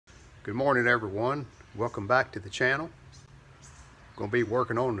Good morning, everyone. Welcome back to the channel. Going to be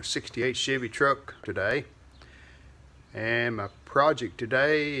working on the 68 Chevy truck today. And my project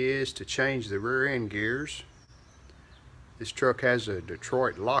today is to change the rear end gears. This truck has a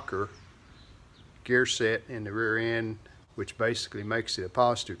Detroit locker gear set in the rear end, which basically makes it a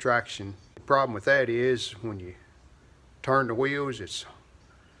positive traction. The problem with that is when you turn the wheels, it's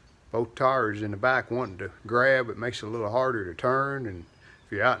both tires in the back wanting to grab. It makes it a little harder to turn, and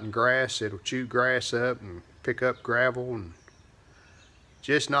if you're out in grass, it'll chew grass up and pick up gravel, and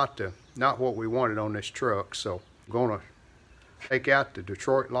just not what we wanted on this truck. So I'm gonna take out the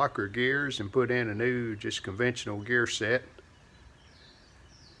Detroit locker gears and put in a new, just conventional gear set.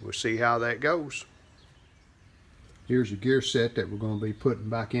 We'll see how that goes. Here's a gear set that we're going to be putting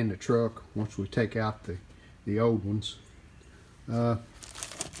back in the truck once we take out the old ones.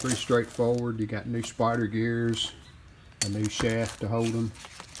 Pretty straightforward. You got new spider gears, a new shaft to hold them.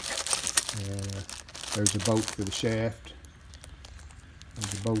 There's a bolt for the shaft.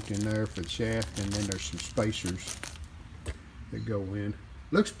 There's a bolt in there for the shaft, and then there's some spacers that go in.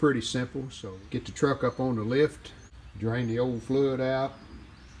 Looks pretty simple. So get the truck up on the lift, drain the old fluid out,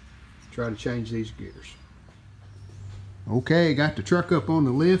 try to change these gears. Okay, got the truck up on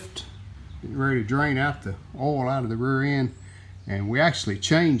the lift, getting ready to drain out the oil out of the rear end. And we actually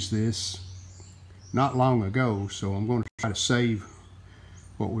changed this not long ago, so I'm going to try to save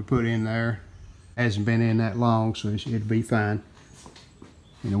what we put in there. Hasn't been in that long, so it'll be fine.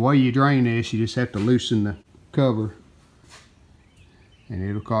 And the way you drain this, you just have to loosen the cover and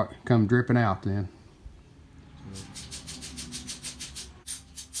it'll come dripping out then.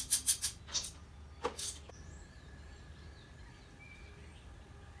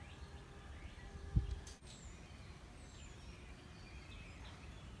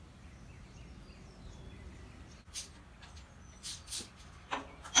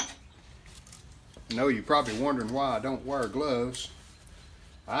 I know you're probably wondering why I don't wear gloves.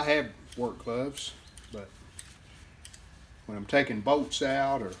 I have work gloves, but when I'm taking bolts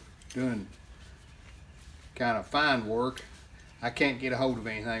out or doing kind of fine work, I can't get a hold of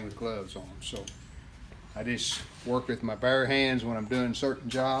anything with gloves on. So I just work with my bare hands when I'm doing certain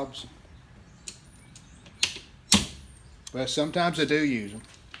jobs. But sometimes I do use them.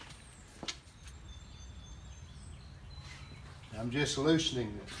 I'm just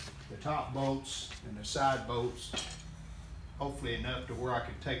loosening the top bolts and the side bolts, hopefully enough to where I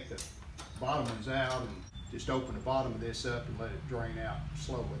can take the bottom ones out and just open the bottom of this up and let it drain out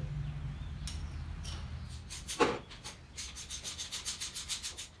slowly.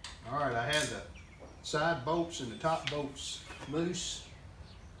 Alright, I had the side bolts and the top bolts loose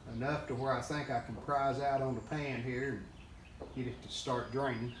enough to where I think I can prise out on the pan here and get it to start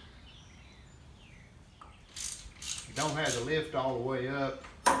draining. You don't have the lift all the way up.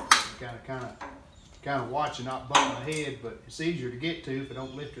 Kind of watch and not bump my head, but it's easier to get to if I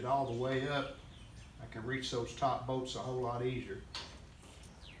don't lift it all the way up. I can reach those top bolts a whole lot easier.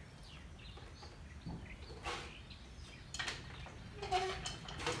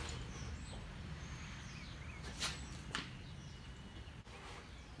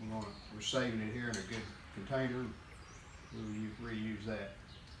 We're saving it here in a good container. We'll reuse that.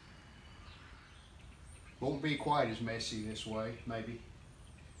 Won't be quite as messy this way, maybe.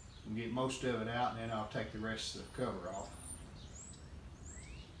 And get most of it out, and then I'll take the rest of the cover off.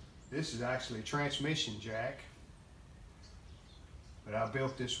 This is actually a transmission jack, but I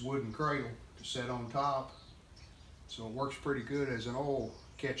built this wooden cradle to set on top, so it works pretty good as an oil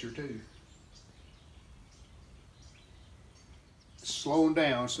catcher too. It's slowing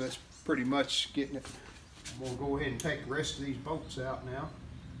down, so that's pretty much getting it. I'm going to go ahead and take the rest of these bolts out now.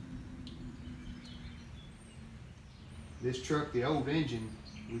 This truck, the old engine,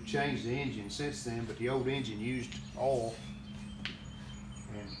 we've changed the engine since then, but the old engine used oil,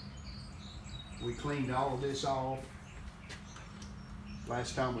 and we cleaned all of this off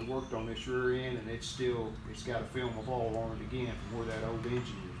last time we worked on this rear end, and it's got a film of oil on it again from where that old engine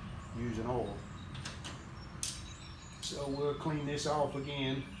was using oil. So we'll clean this off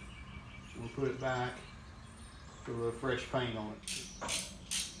again. We'll put it back, put a little fresh paint on it.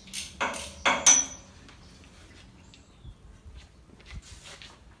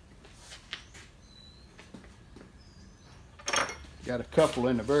 Got a couple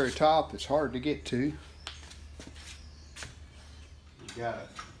in the very top that's hard to get to. You got a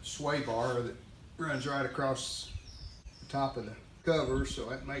sway bar that runs right across the top of the cover, so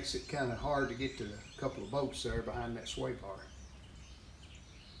that makes it kind of hard to get to the couple of bolts there behind that sway bar.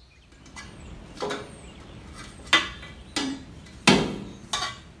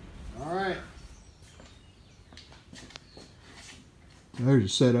 All right. There's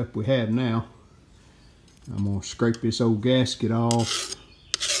here's the setup we have now. I'm going to scrape this old gasket off,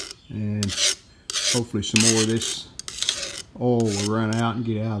 and hopefully some more of this oil will run out and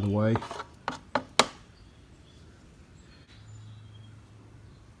get out of the way.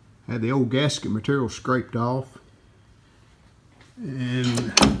 Had the old gasket material scraped off,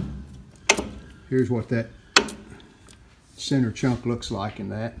 and here's what that center chunk looks like in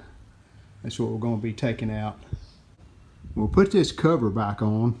that. That's what we're going to be taking out. We'll put this cover back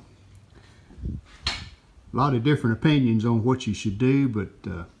on. A lot of different opinions on what you should do,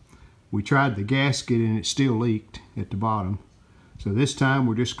 but we tried the gasket and it still leaked at the bottom. So this time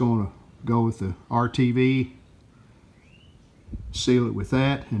we're just going to go with the RTV, seal it with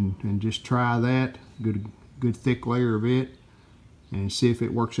that, and just try that, good thick layer of it, and see if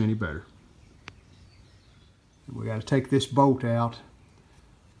it works any better. We got to take this bolt out.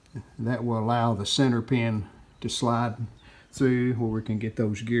 That will allow the center pin to slide through where we can get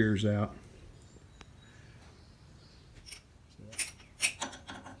those gears out.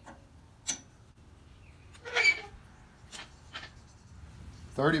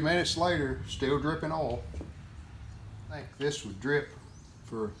 30 minutes later, still dripping oil. I think this would drip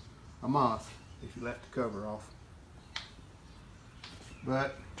for a month if you left the cover off.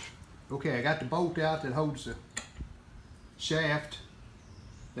 But, okay, I got the bolt out that holds the shaft,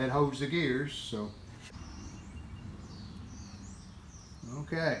 that holds the gears, so.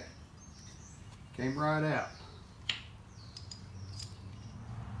 Okay, came right out.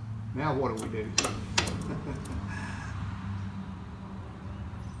 Now what do we do?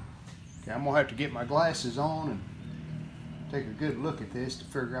 Okay, I'm gonna have to get my glasses on and take a good look at this to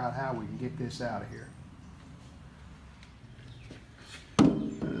figure out how we can get this out of here.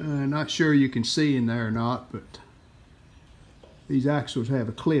 Not sure you can see in there or not, but these axles have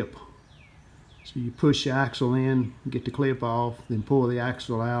a clip. So you push the axle in, get the clip off, then pull the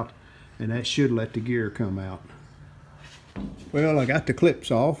axle out, and that should let the gear come out. Well, I got the clips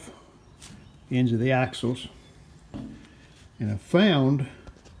off, ends of the axles, and I found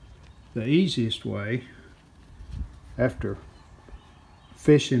the easiest way, after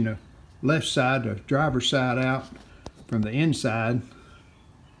fishing the left side, the driver's side out from the inside.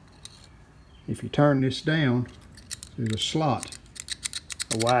 If you turn this down, there's a slot,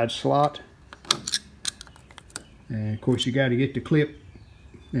 a wide slot, and of course you got to get the clip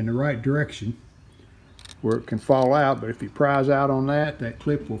in the right direction where it can fall out, but if you prise out on that, that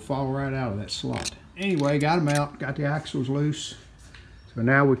clip will fall right out of that slot. Anyway, got them out, got the axles loose, so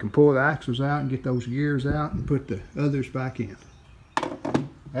now we can pull the axles out and get those gears out and put the others back in.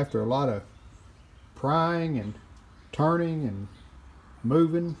 After a lot of prying and turning and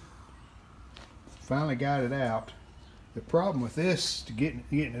moving, finally got it out. The problem with this, to getting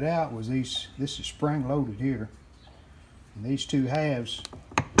it out, was this is spring loaded here, and these two halves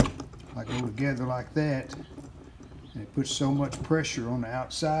like go together like that, and it puts so much pressure on the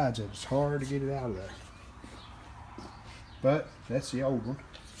outsides that it's hard to get it out of there. But that's the old one.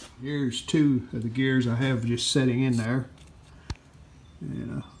 Here's two of the gears I have just sitting in there,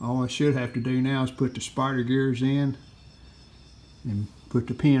 and all I should have to do now is put the spider gears in and put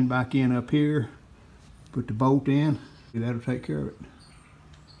the pin back in up here, put the bolt in. That'll take care of it.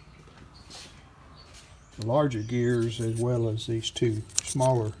 The larger gears, as well as these two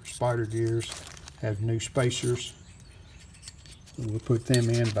smaller spider gears, have new spacers. So we'll put them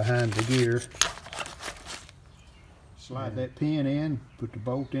in behind the gear. Slide that pin in, put the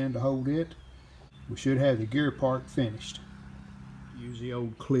bolt in to hold it. We should have the gear part finished. Use the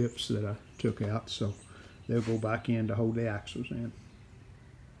old clips that I took out, so they'll go back in to hold the axles in.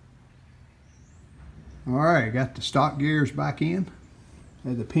 Alright, got the stock gears back in.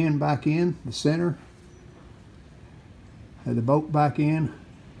 Had the pin back in the center. Had the bolt back in.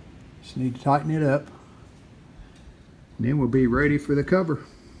 Just need to tighten it up. And then we'll be ready for the cover.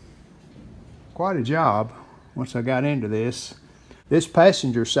 Quite a job once I got into this. This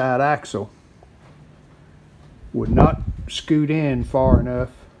passenger side axle would not scoot in far enough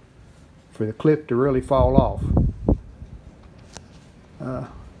for the clip to really fall off.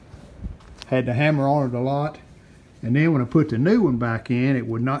 Had to hammer on it a lot, and then when I put the new one back in, it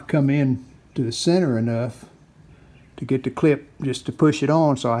would not come in to the center enough to get the clip just to push it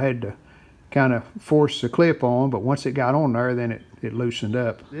on, so I had to kind of force the clip on, but once it got on there, then it loosened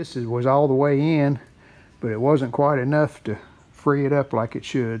up. This was all the way in, but it wasn't quite enough to free it up like it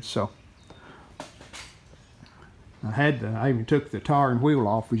should, so I even took the tire and wheel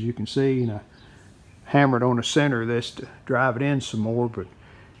off, as you can see, and I hammered on the center of this to drive it in some more, but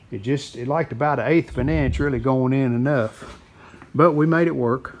it liked about 1/8 of an inch really going in enough, but we made it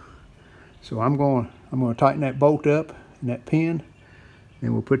work. So I'm going to tighten that bolt up and that pin,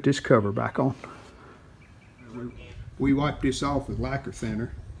 Then we'll put this cover back on. We wipe this off with lacquer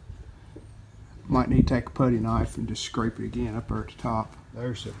thinner. Might need to take a putty knife and just scrape it again up there at the top.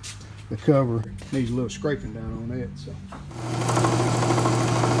 There's the cover. Needs a little scraping down on it. So.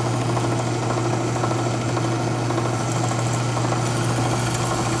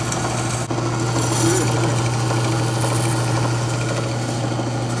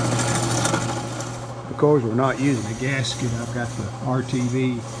 Because we're not using a gasket, I've got the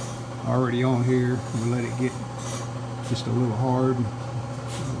RTV already on here. We'll let it get just a little hard and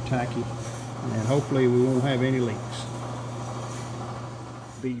tacky, and hopefully we won't have any leaks.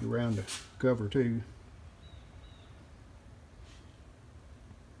 Bead around the cover too.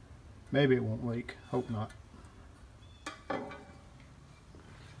 Maybe it won't leak. Hope not. The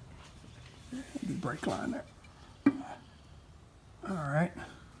brake line there. All right.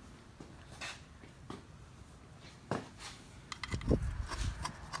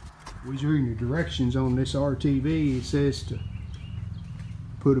 Was reading the directions on this RTV. It says to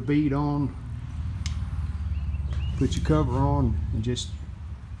put a bead on, put your cover on, and just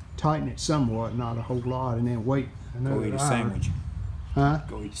tighten it somewhat, not a whole lot, and then wait another hour. Go eat a sandwich. Huh?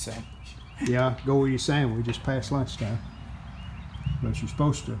 Go eat a sandwich. Yeah, go eat a sandwich just past lunchtime. But you're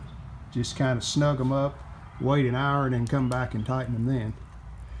supposed to just kind of snug them up, wait an hour, and then come back and tighten them then.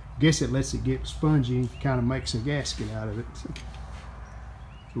 I guess it lets it get spongy, kind of makes a gasket out of it. So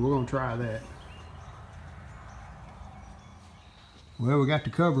we're going to try that. Well, we got the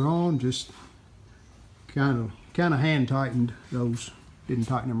cover on, just kind of hand tightened those. Didn't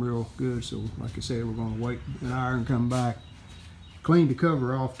tighten them real good, so like I said, we're going to wait an hour and come back. Cleaned the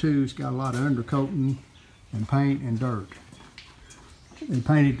cover off too. It's got a lot of undercoating and paint and dirt. They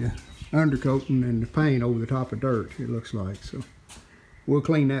painted the undercoating and the paint over the top of dirt, it looks like. So we'll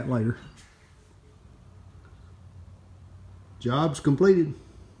clean that later. Job's completed.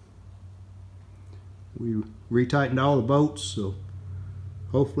 We retightened all the bolts, so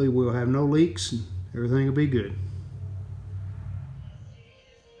hopefully we'll have no leaks and everything will be good.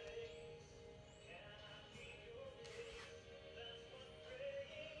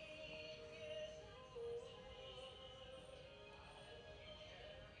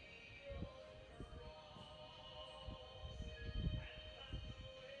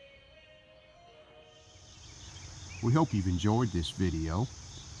 We hope you've enjoyed this video.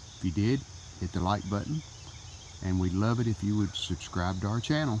 If you did, hit the like button, and we'd love it if you would subscribe to our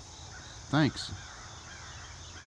channel. Thanks.